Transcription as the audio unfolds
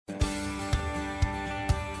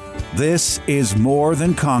This is More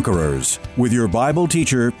Than Conquerors with your Bible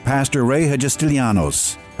teacher, Pastor Ray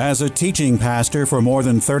Hagestilianos. As a teaching pastor for more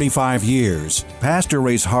than 35 years, Pastor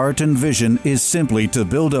Ray's heart and vision is simply to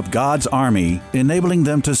build up God's army, enabling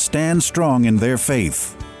them to stand strong in their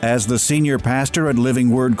faith. As the senior pastor at Living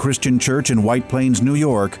Word Christian Church in White Plains, New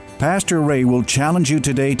York, Pastor Ray will challenge you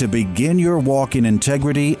today to begin your walk in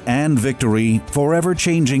integrity and victory, forever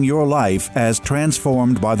changing your life as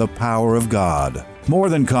transformed by the power of God. More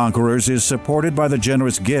Than Conquerors is supported by the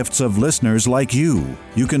generous gifts of listeners like you.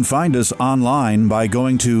 You can find us online by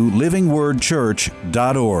going to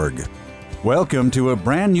livingwordchurch.org. Welcome to a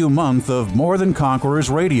brand new month of More Than Conquerors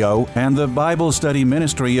Radio and the Bible study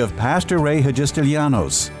ministry of Pastor Ray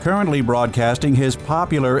Hagestilianos, currently broadcasting his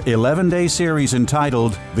popular 11-day series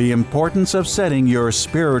entitled The Importance of Setting Your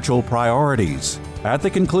Spiritual Priorities. At the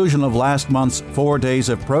conclusion of last month's 4 days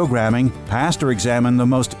of programming, Pastor examined the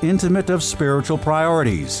most intimate of spiritual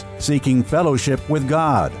priorities, seeking fellowship with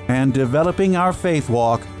God and developing our faith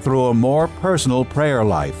walk through a more personal prayer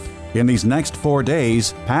life. In these next 4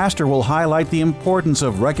 days, Pastor will highlight the importance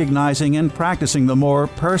of recognizing and practicing the more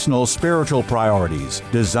personal spiritual priorities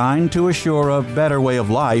designed to assure a better way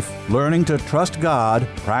of life, learning to trust God,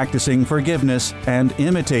 practicing forgiveness, and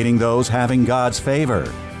imitating those having God's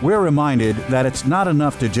favor. We're reminded that it's not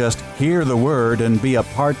enough to just hear the Word and be a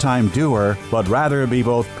part-time doer, but rather be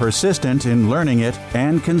both persistent in learning it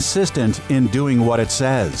and consistent in doing what it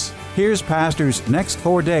says. Here's Pastor's next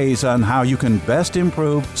 4 days on how you can best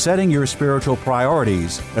improve setting your spiritual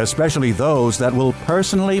priorities, especially those that will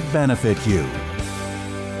personally benefit you.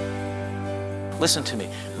 Listen to me.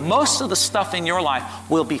 Most of the stuff in your life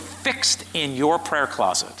will be fixed in your prayer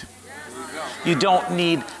closet. You don't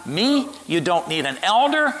need me. You don't need an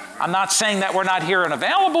elder. I'm not saying that we're not here and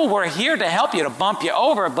available. We're here to help you, to bump you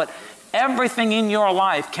over. But everything in your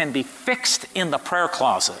life can be fixed in the prayer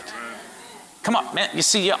closet. Come on, man.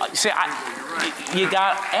 You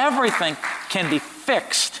got everything can be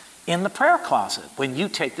fixed in the prayer closet when you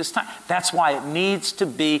take this time. That's why it needs to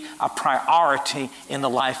be a priority in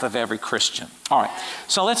the life of every Christian. All right,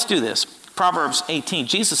 so let's do this. Proverbs 18,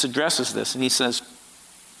 Jesus addresses this, and he says,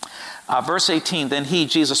 verse 18, then he,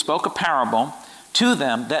 Jesus, spoke a parable to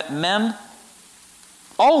them that men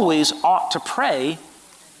always ought to pray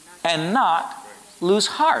and not lose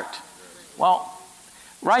heart. Well,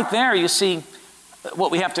 right there you see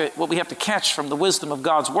what we have to catch from the wisdom of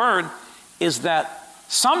God's Word is that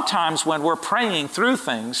sometimes when we're praying through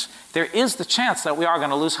things, there is the chance that we are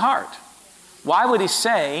going to lose heart. Why would he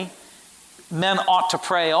say men ought to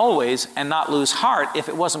pray always and not lose heart if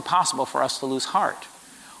it wasn't possible for us to lose heart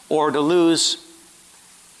or to lose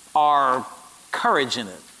our courage in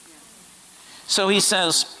it? So he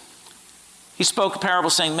says, he spoke a parable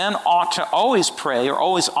saying men ought to always pray or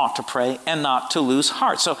always ought to pray and not to lose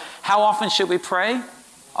heart. So how often should we pray?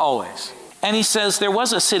 Always. And he says there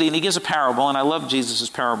was a city, and he gives a parable, and I love Jesus'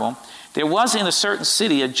 parable. There was in a certain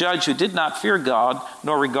city a judge who did not fear God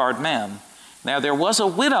nor regard man. Now there was a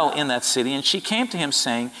widow in that city, and she came to him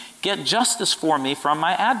saying, get justice for me from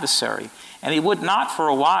my adversary. And he would not for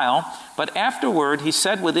a while, but afterward he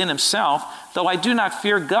said within himself, though I do not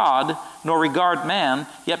fear God nor regard man,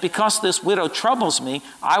 yet because this widow troubles me,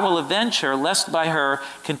 I will avenge her, lest by her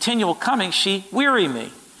continual coming she weary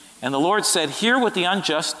me. And the Lord said, hear what the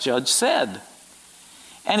unjust judge said.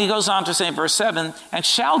 And he goes on to say in verse 7, and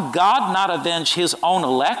shall God not avenge his own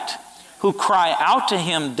elect, who cry out to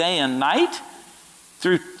him day and night,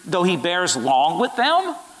 though he bears long with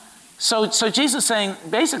them? So Jesus saying,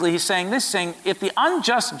 basically he's saying this, saying, if the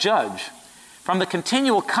unjust judge from the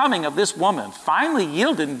continual coming of this woman finally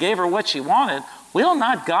yielded and gave her what she wanted, will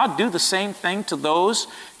not God do the same thing to those,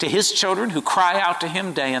 to his children who cry out to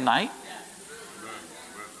him day and night?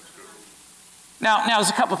 Now there's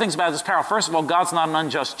a couple of things about this parable. First of all, God's not an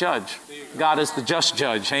unjust judge. God is the just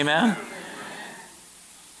judge. Amen?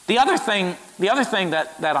 The other thing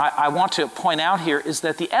that I want to point out here is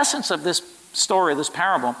that the essence of this story, this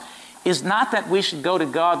parable, is not that we should go to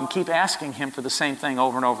God and keep asking him for the same thing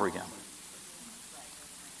over and over again.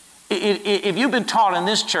 If you've been taught in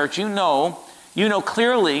this church, you know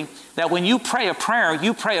clearly that when you pray a prayer,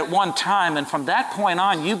 you pray it one time, and from that point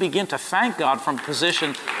on, you begin to thank God from a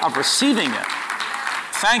position of receiving it.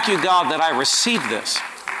 Thank you, God, that I received this,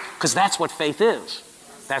 because that's what faith is.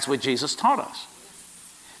 That's what Jesus taught us.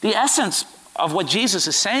 The essence of what Jesus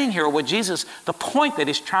is saying here, the point that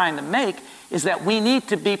he's trying to make, is that we need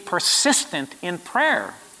to be persistent in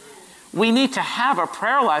prayer. We need to have a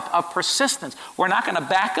prayer life of persistence. We're not going to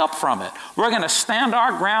back up from it. We're going to stand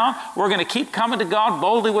our ground. We're going to keep coming to God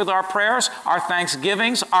boldly with our prayers, our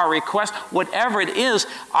thanksgivings, our requests, whatever it is.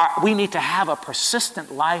 We need to have a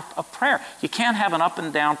persistent life of prayer. You can't have an up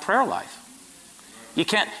and down prayer life. You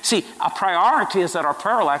can't. See, a priority is that our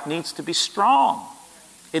prayer life needs to be strong.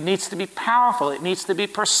 It needs to be powerful. It needs to be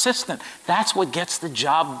persistent. That's what gets the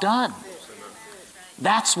job done.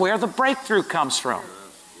 That's where the breakthrough comes from.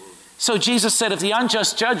 So Jesus said, if the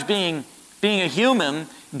unjust judge, being a human,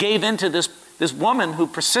 gave in to this woman who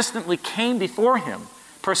persistently came before him,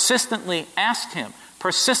 persistently asked him,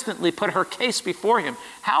 persistently put her case before him,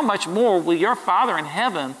 how much more will your Father in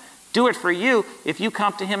heaven do it for you if you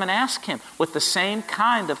come to him and ask him with the same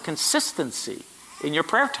kind of consistency in your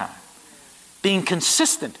prayer time? Being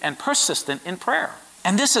consistent and persistent in prayer.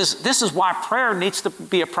 And this is why prayer needs to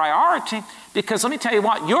be a priority, because let me tell you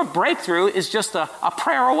what, your breakthrough is just a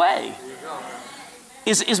prayer away.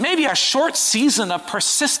 Is maybe a short season of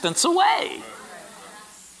persistence away.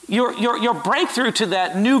 Your breakthrough to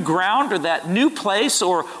that new ground or that new place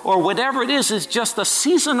or whatever it is just a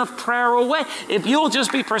season of prayer away. If you'll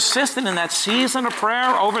just be persistent in that season of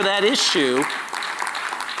prayer over that issue,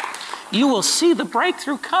 you will see the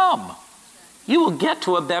breakthrough come. You will get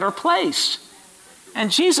to a better place. And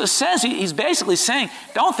Jesus says, he's basically saying,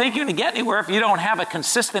 don't think you're going to get anywhere if you don't have a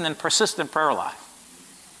consistent and persistent prayer life.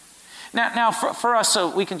 Now for us,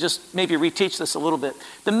 so we can just maybe reteach this a little bit.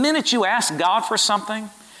 The minute you ask God for something,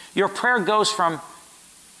 your prayer goes from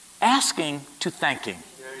asking to thanking.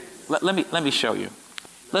 Let me show you.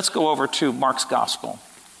 Let's go over to Mark's Gospel.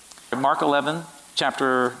 Mark 11,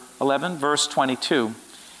 chapter 11, verse 22.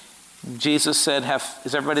 Jesus said,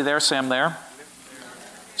 is everybody there? Say I'm there.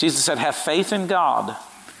 Jesus said, have faith in God.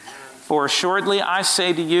 For assuredly I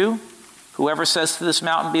say to you, whoever says to this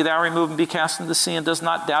mountain, be thou removed and be cast into the sea, and does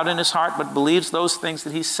not doubt in his heart, but believes those things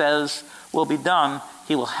that he says will be done,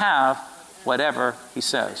 he will have whatever he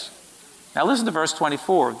says. Now listen to verse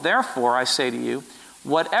 24. Therefore I say to you,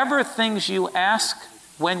 whatever things you ask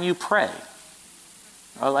when you pray.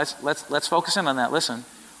 Oh, let's focus in on that. Listen.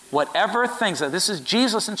 Whatever things, this is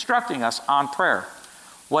Jesus instructing us on prayer.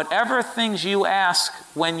 Whatever things you ask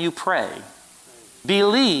when you pray,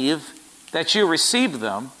 believe that you receive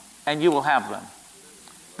them and you will have them.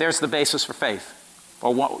 There's the basis for faith,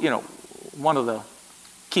 or one of the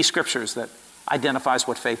key scriptures that identifies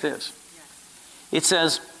what faith is. It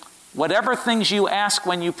says, whatever things you ask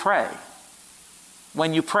when you pray.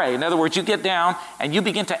 When you pray, in other words, you get down and you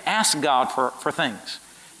begin to ask God for things.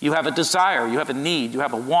 You have a desire, you have a need, you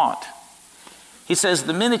have a want. He says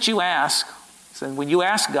the minute you ask, so when you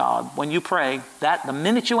ask God, when you pray, that the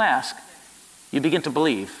minute you ask, you begin to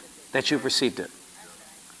believe that you've received it.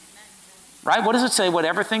 Right? What does it say?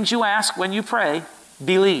 Whatever things you ask when you pray,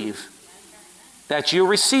 believe that you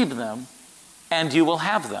receive them and you will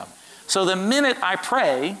have them. So the minute I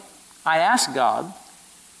pray, I ask God,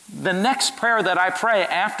 the next prayer that I pray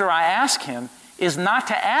after I ask him is not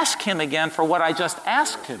to ask him again for what I just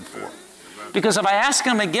asked him for. Because if I ask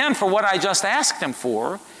him again for what I just asked him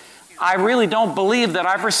for, I really don't believe that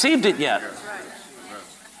I've received it yet.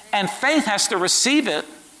 And faith has to receive it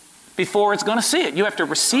before it's going to see it. You have to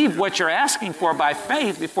receive what you're asking for by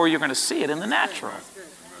faith before you're going to see it in the natural.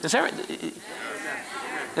 Did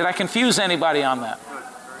I confuse anybody on that?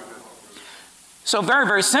 So very,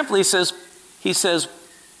 very simply, he says,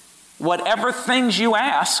 whatever things you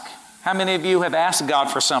ask. How many of you have asked God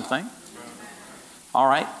for something? All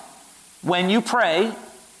right. When you pray,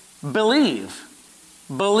 believe.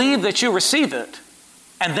 Believe that you receive it,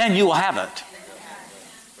 and then you will have it.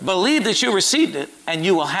 Believe that you received it, and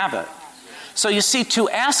you will have it. So you see, to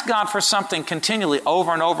ask God for something continually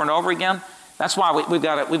over and over and over again, that's why we've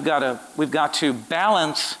got to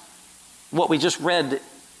balance what we just read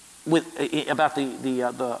about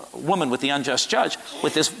the woman with the unjust judge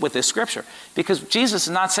with this scripture. Because Jesus is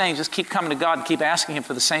not saying just keep coming to God and keep asking him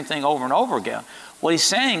for the same thing over and over again. What he's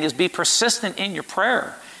saying is be persistent in your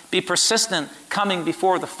prayer. Be persistent coming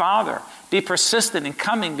before the Father. Be persistent in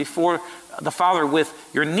coming before the Father with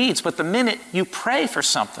your needs. But the minute you pray for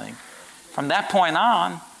something, from that point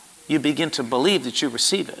on, you begin to believe that you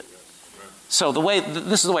receive it. So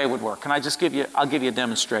this is the way it would work. Can I just I'll give you a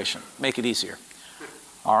demonstration. Make it easier.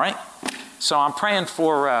 All right? So I'm praying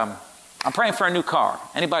for a new car.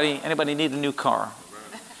 Anybody need a new car?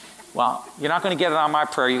 Well, you're not going to get it on my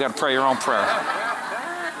prayer. You got to pray your own prayer.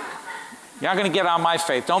 You're not going to get on my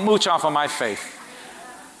faith. Don't mooch off of my faith.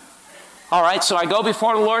 All right, so I go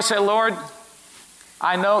before the Lord and say, Lord,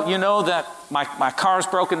 you know that my car's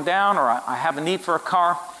broken down, or I have a need for a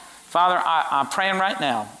car. Father, I'm praying right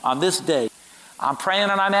now on this day. I'm praying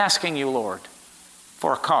and I'm asking you, Lord,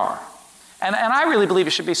 for a car. And I really believe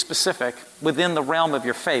you should be specific within the realm of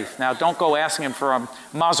your faith. Now, don't go asking him for a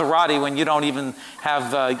Maserati when you don't even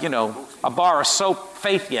have, a bar of soap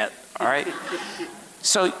faith yet, all right?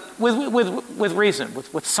 So with reason,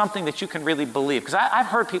 with something that you can really believe. Because I've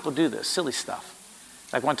heard people do this, silly stuff.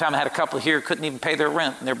 Like one time I had a couple here couldn't even pay their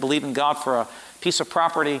rent, and they're believing God for a piece of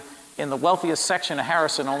property in the wealthiest section of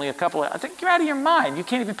Harrison, I think you're out of your mind. You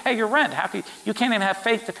can't even pay your rent. You can't even have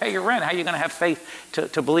faith to pay your rent. How are you going to have faith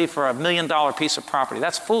to believe for $1 million piece of property?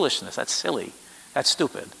 That's foolishness. That's silly. That's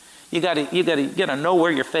stupid. You got to know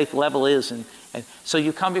where your faith level is. And so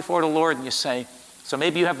you come before the Lord and you say, so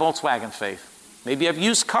maybe you have Volkswagen faith. Maybe you have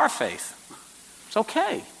used car faith. It's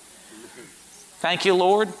okay. Thank you,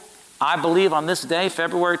 Lord. I believe on this day,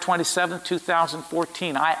 February 27,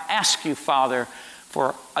 2014, I ask you, Father,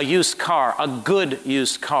 for a used car, a good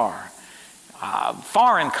used car,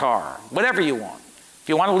 foreign car, whatever you want. If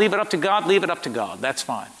you want to leave it up to God, leave it up to God. That's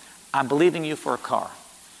fine. I'm believing you for a car.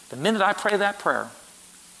 The minute I pray that prayer,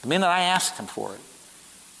 the minute I asked him for it,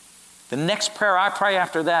 the next prayer I pray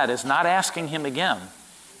after that is not asking him again.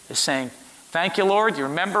 Is saying, thank you, Lord. You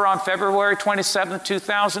remember on February 27,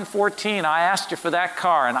 2014, I asked you for that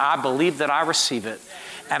car, and I believe that I receive it.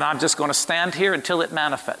 And I'm just going to stand here until it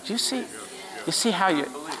manifests. You see how you...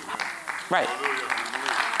 Right.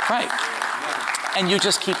 And you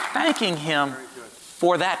just keep thanking him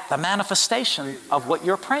for that, the manifestation of what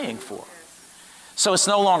you're praying for. So it's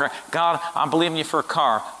no longer, God, I'm believing you for a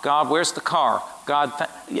car. God, where's the car? God,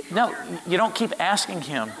 no, you don't keep asking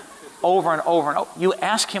him over and over and over. You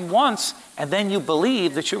ask him once, and then you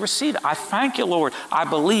believe that you receive it. I thank you, Lord. I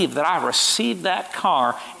believe that I received that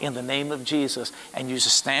car in the name of Jesus. And you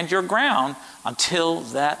just stand your ground until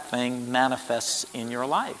that thing manifests in your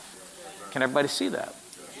life. Can everybody see that?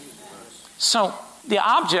 So the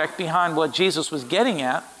object behind what Jesus was getting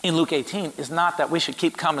at in Luke 18 is not that we should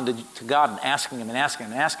keep coming to God and asking him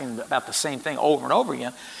about the same thing over and over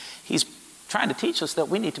again. He's trying to teach us that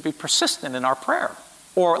we need to be persistent in our prayer.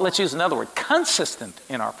 Or let's use another word, consistent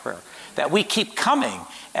in our prayer. That we keep coming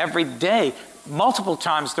every day, multiple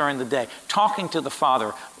times during the day, talking to the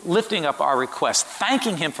Father, lifting up our requests,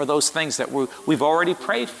 thanking him for those things that we've already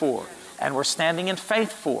prayed for and we're standing in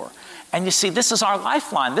faith for. And you see, this is our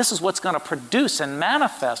lifeline. This is what's going to produce and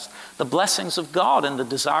manifest the blessings of God and the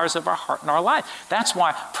desires of our heart and our life. That's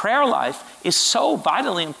why prayer life is so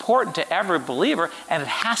vitally important to every believer, and it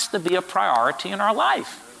has to be a priority in our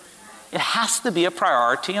life. It has to be a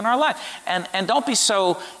priority in our life. And don't be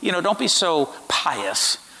so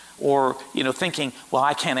pious or, thinking, well,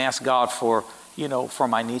 I can't ask God for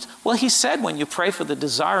my needs. Well, he said when you pray for the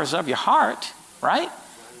desires of your heart, right?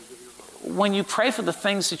 When you pray for the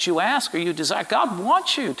things that you ask or you desire, God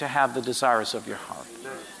wants you to have the desires of your heart.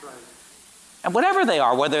 And whatever they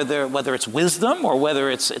are, whether it's wisdom or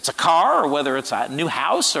whether it's a car or whether it's a new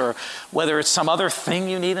house or whether it's some other thing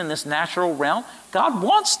you need in this natural realm, God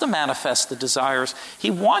wants to manifest the desires.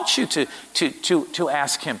 He wants you to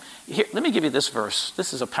ask him. Here, let me give you this verse.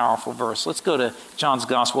 This is a powerful verse. Let's go to John's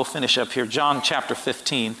Gospel. We'll finish up here. John chapter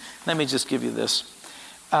 15. Let me just give you this.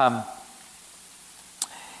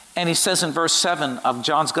 And he says in verse 7 of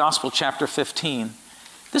John's Gospel chapter 15,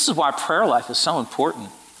 this is why prayer life is so important.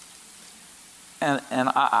 And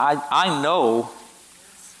I know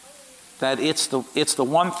that it's the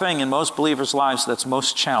one thing in most believers' lives that's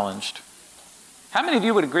most challenged. How many of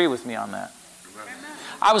you would agree with me on that?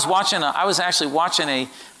 I was actually watching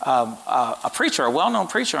a preacher, a well-known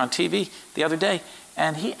preacher on TV the other day,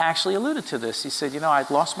 and he actually alluded to this. He said, I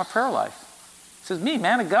lost my prayer life. He says, me,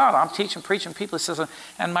 man of God, I'm teaching, preaching people. He says,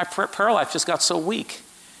 and my prayer life just got so weak.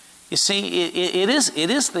 You see, it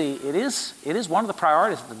is one of the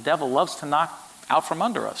priorities that the devil loves to knock out from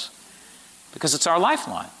under us, because it's our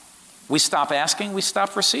lifeline. We stop asking, we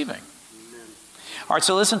stop receiving. Amen. All right,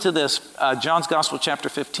 so listen to this, John's Gospel chapter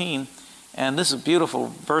 15, and this is beautiful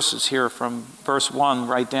verses here from verse 1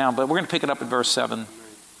 right down, but we're going to pick it up at verse 7.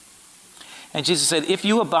 And Jesus said, if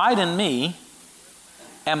you abide in me,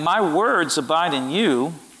 and my words abide in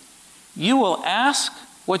you, you will ask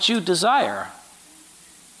what you desire.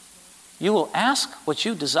 You will ask what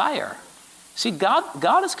you desire. See,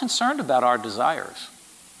 God is concerned about our desires.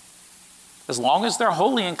 As long as they're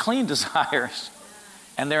holy and clean desires,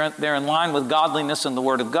 and they're in line with godliness and the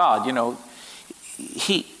Word of God,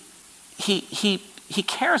 He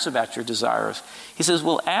cares about your desires. He says,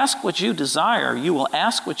 we'll ask what you desire. You will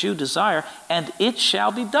ask what you desire, and it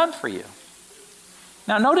shall be done for you.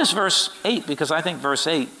 Now notice verse 8, because I think verse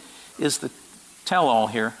 8 is the tell-all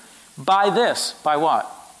here. By this, by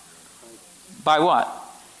what? By what?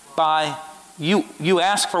 By You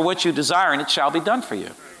ask for what you desire, and it shall be done for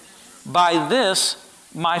you. By this,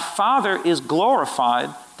 my Father is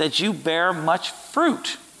glorified, that you bear much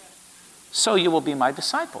fruit, so you will be my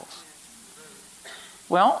disciples.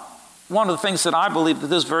 Well, one of the things that I believe that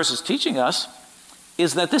this verse is teaching us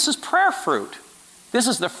is that this is prayer fruit. This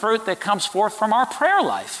is the fruit that comes forth from our prayer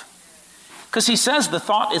life. Because he says the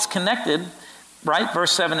thought is connected, right?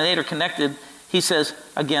 Verse 7 and 8 are connected. He says,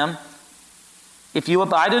 again, if you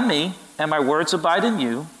abide in me and my words abide in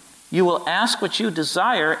you, you will ask what you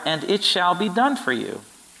desire and it shall be done for you.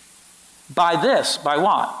 By this, by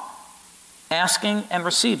what? Asking and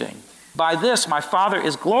receiving. By this, my Father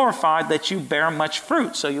is glorified, that you bear much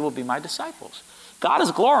fruit, so you will be my disciples. God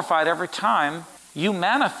is glorified every time you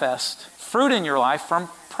manifest fruit in your life from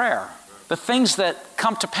prayer. The things that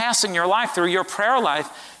come to pass in your life through your prayer life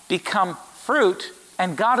become fruit,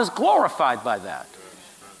 and God is glorified by that.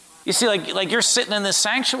 You see, like you're sitting in this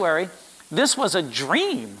sanctuary. This was a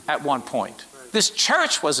dream at one point. This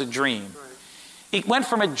church was a dream. It went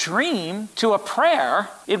from a dream to a prayer.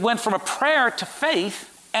 It went from a prayer to faith,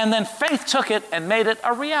 and then faith took it and made it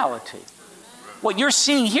a reality. What you're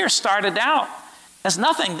seeing here started out as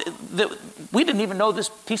nothing. We didn't even know this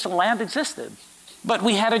piece of land existed. But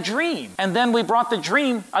we had a dream. And then we brought the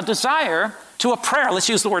dream, a desire, to a prayer. Let's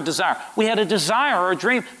use the word desire. We had a desire or a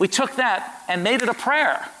dream. We took that and made it a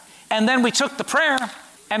prayer. And then we took the prayer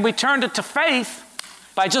and we turned it to faith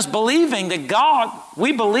by just believing that God,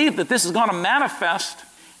 we believe that this is going to manifest.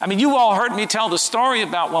 I mean, you all heard me tell the story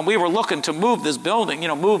about when we were looking to move this building,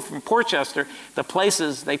 move from Portchester, the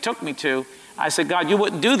places they took me to. I said, God, you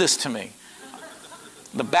wouldn't do this to me.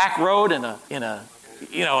 The back road in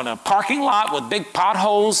a parking lot with big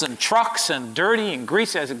potholes and trucks and dirty and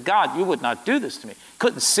greasy. I said, God, you would not do this to me.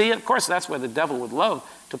 Couldn't see it. Of course, that's where the devil would love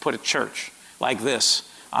to put a church like this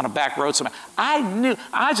on a back road somewhere.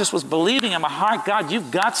 I just was believing in my heart, God,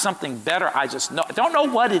 you've got something better. I don't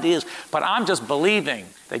know what it is, but I'm just believing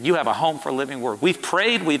that you have a home for a living word. We've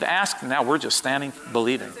prayed, we've asked, and now we're just standing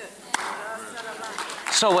believing.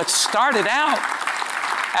 So it started out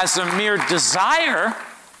as a mere desire,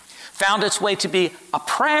 found its way to be a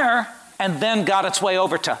prayer, and then got its way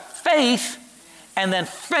over to faith, and then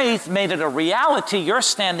faith made it a reality. You're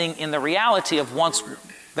standing in the reality of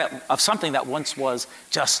something that once was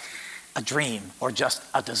just a dream or just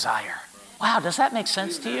a desire. Wow, does that make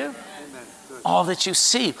sense to you? All that you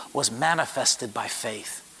see was manifested by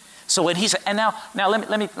faith. So when he said, and now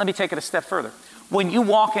let me take it a step further. When you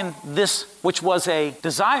walk in this, which was a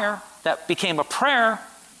desire that became a prayer,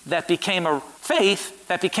 that became a faith,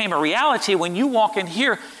 that became a reality, when you walk in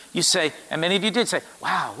here, you say, and many of you did say,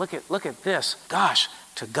 wow, look at this. Gosh,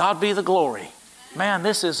 to God be the glory. Man,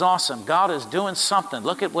 this is awesome. God is doing something.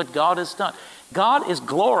 Look at what God has done. God is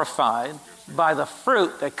glorified by the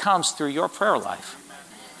fruit that comes through your prayer life.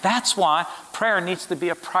 That's why prayer needs to be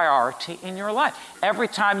a priority in your life. Every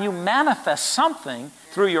time you manifest something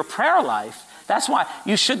through your prayer life, that's why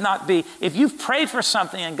you should not be, if you've prayed for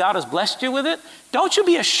something and God has blessed you with it, don't you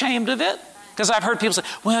be ashamed of it. Because I've heard people say,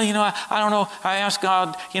 well, I don't know, I asked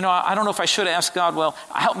God, I don't know if I should ask God. Well,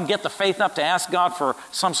 I help them get the faith up to ask God for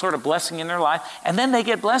some sort of blessing in their life. And then they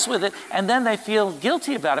get blessed with it, and then they feel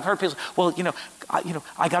guilty about it. I've heard people say, well,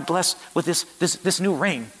 I got blessed with this new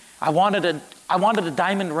ring. I wanted a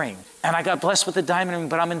diamond ring, and I got blessed with a diamond ring,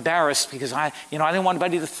 but I'm embarrassed because I didn't want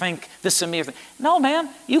anybody to think this of me. No, man,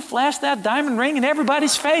 you flash that diamond ring in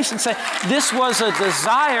everybody's face and say, this was a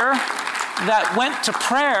desire that went to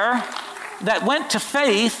prayer, that went to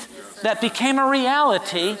faith, that became a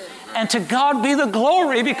reality, and to God be the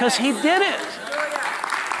glory because he did it.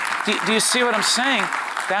 Do you see what I'm saying?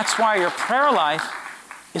 That's why your prayer life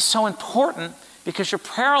is so important, because your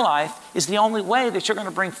prayer life is the only way that you're going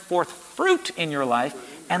to bring forth fruit in your life,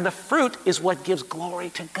 and the fruit is what gives glory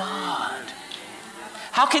to God.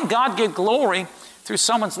 How can God give glory through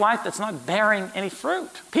someone's life that's not bearing any fruit?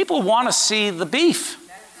 People want to see the beef.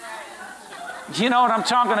 You know what I'm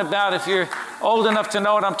talking about if you're old enough to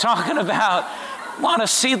know what I'm talking about. Want to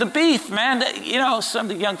see the beef, man. Some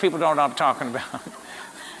of the young people don't know what I'm talking about.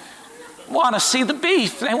 Want to see the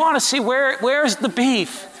beef. They want to see where's the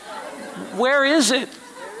beef? Where is it?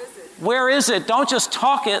 Where is it? Don't just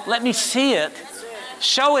talk it. Let me see it.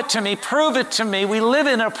 Show it to me. Prove it to me. We live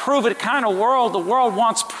in a prove it kind of world. The world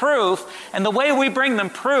wants proof. And the way we bring them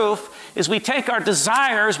proof is we take our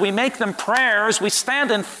desires, we make them prayers, we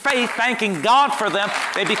stand in faith thanking God for them.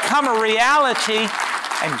 They become a reality,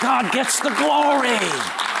 and God gets the glory.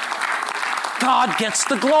 God gets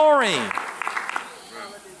the glory.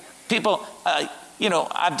 People,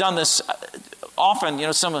 I've done this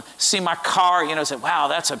often, someone see my car, say, wow,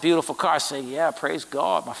 that's a beautiful car. I say, yeah, praise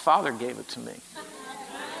God, my father gave it to me.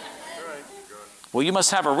 Well, you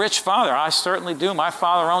must have a rich father. I certainly do. My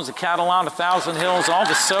father owns a cattle on 1,000 hills. All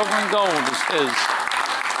the silver and gold is his.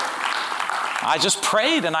 I just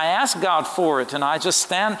prayed and I asked God for it, and I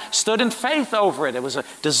just stood in faith over it. It was a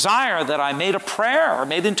desire that I made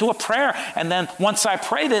into a prayer. And then once I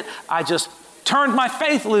prayed it, I just turned my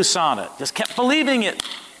faith loose on it. Just kept believing it,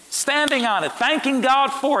 standing on it, thanking God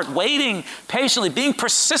for it, waiting patiently, being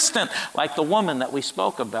persistent like the woman that we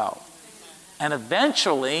spoke about. And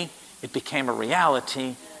eventually, it became a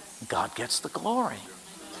reality. God gets the glory.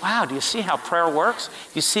 Wow, do you see how prayer works? Do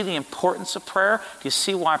you see the importance of prayer? Do you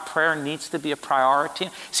see why prayer needs to be a priority?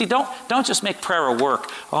 See, don't just make prayer a work.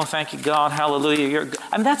 Oh, thank you, God, hallelujah.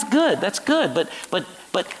 That's good.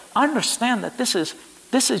 But understand that this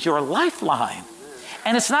is your lifeline.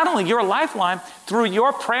 And it's not only your lifeline. Through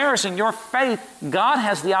your prayers and your faith, God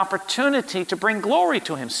has the opportunity to bring glory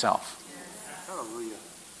to himself.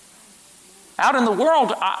 Out in the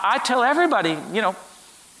world, I tell everybody,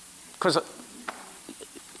 because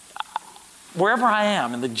wherever I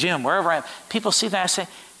am, in the gym, wherever I am, people see that. I say,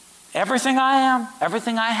 everything I am,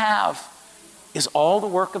 everything I have is all the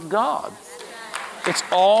work of God. It's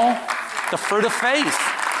all the fruit of faith.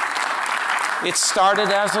 It started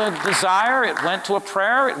as a desire, it went to a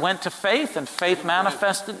prayer, it went to faith, and faith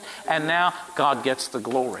manifested, and now God gets the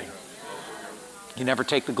glory. You never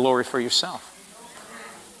take the glory for yourself.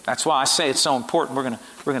 That's why I say it's so important. We're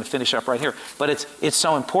going to finish up right here. But it's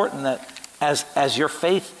so important that as your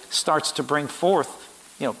faith starts to bring forth,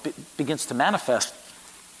 begins to manifest,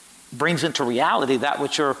 brings into reality that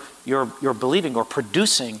which you're believing or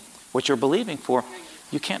producing what you're believing for,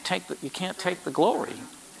 you can't take the glory.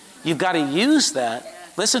 You've got to use that.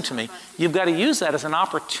 Listen to me. You've got to use that as an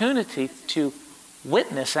opportunity to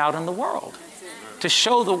witness out in the world, to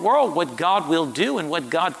show the world what God will do and what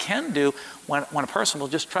God can do when a person will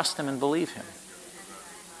just trust him and believe him.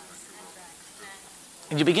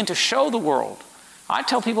 And you begin to show the world. I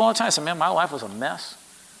tell people all the time, I say, man, my life was a mess.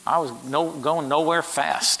 I was going nowhere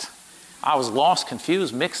fast. I was lost,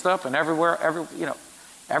 confused, mixed up, and every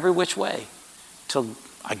which way, till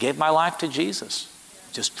I gave my life to Jesus.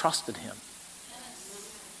 Just trusted him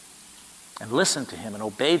and listened to him and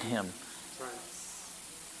obeyed him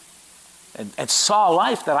and saw a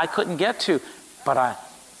life that I couldn't get to, but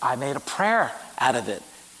I made a prayer out of it.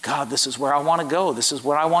 God, this is where I want to go. This is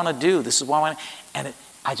what I want to do. This is what I want to, and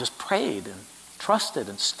I just prayed and trusted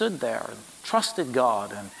and stood there and trusted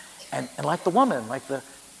God and like the woman, like the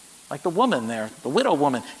woman there, the widow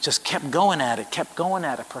woman, just kept going at it,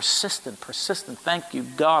 persistent. Thank you,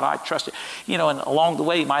 God, I trust you. And along the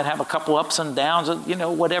way, you might have a couple ups and downs,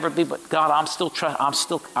 whatever it be, but God, I'm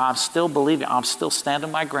still believing, I'm still standing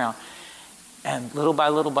my ground. And little by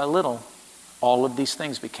little, all of these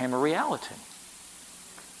things became a reality.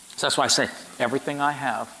 So that's why I say, everything I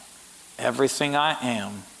have, everything I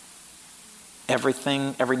am,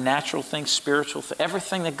 everything, every natural thing, spiritual thing,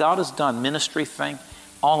 everything that God has done, ministry thing,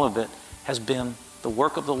 all of it has been the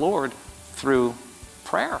work of the Lord through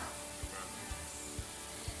prayer.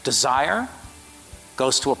 Desire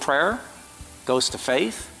goes to a prayer, goes to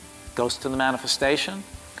faith, goes to the manifestation.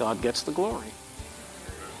 God gets the glory.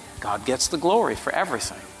 God gets the glory for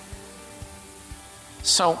everything.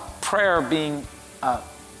 So prayer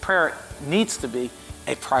needs to be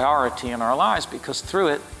a priority in our lives, because through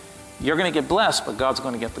it, you're going to get blessed, but God's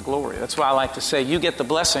going to get the glory. That's why I like to say, you get the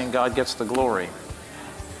blessing, God gets the glory.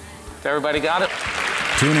 Everybody got it?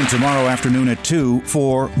 Tune in tomorrow afternoon at 2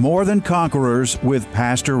 for More Than Conquerors with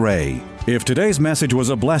Pastor Ray. If today's message was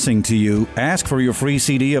a blessing to you, ask for your free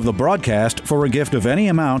CD of the broadcast for a gift of any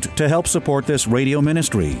amount to help support this radio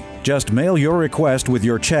ministry. Just mail your request with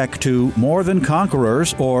your check to More Than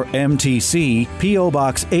Conquerors, or MTC, P.O.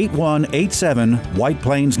 Box 8187, White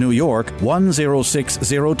Plains, New York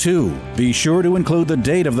 10602. Be sure to include the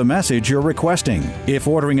date of the message you're requesting. If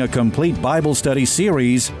ordering a complete Bible study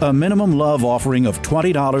series, a minimum love offering of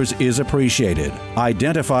 $20 is appreciated.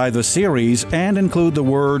 Identify the series and include the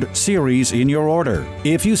word series in your order.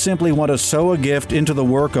 If you simply want to sow a gift into the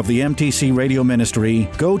work of the MTC Radio Ministry,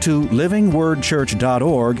 go to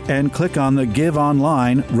livingwordchurch.org and click on the Give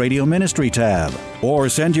Online Radio Ministry tab. Or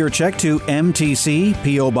send your check to MTC,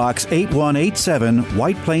 P.O. Box 8187,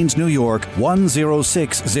 White Plains, New York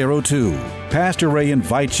 10602. Pastor Ray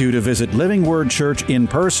invites you to visit Living Word Church in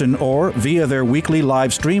person or via their weekly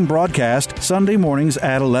live stream broadcast Sunday mornings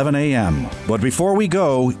at 11 a.m. But before we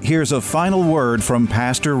go, here's a final word from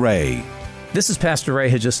Pastor Ray. This is Pastor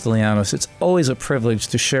Ray Hagistilianos. It's always a privilege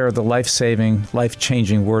to share the life-saving,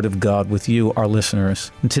 life-changing Word of God with you, our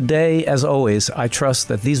listeners. And today, as always, I trust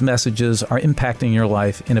that these messages are impacting your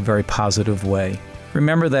life in a very positive way.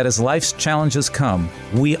 Remember that as life's challenges come,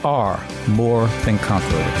 we are more than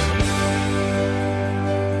conquerors.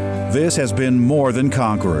 This has been More Than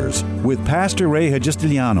Conquerors with Pastor Ray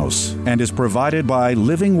Hagistilianos and is provided by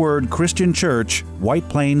Living Word Christian Church, White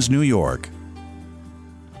Plains, New York.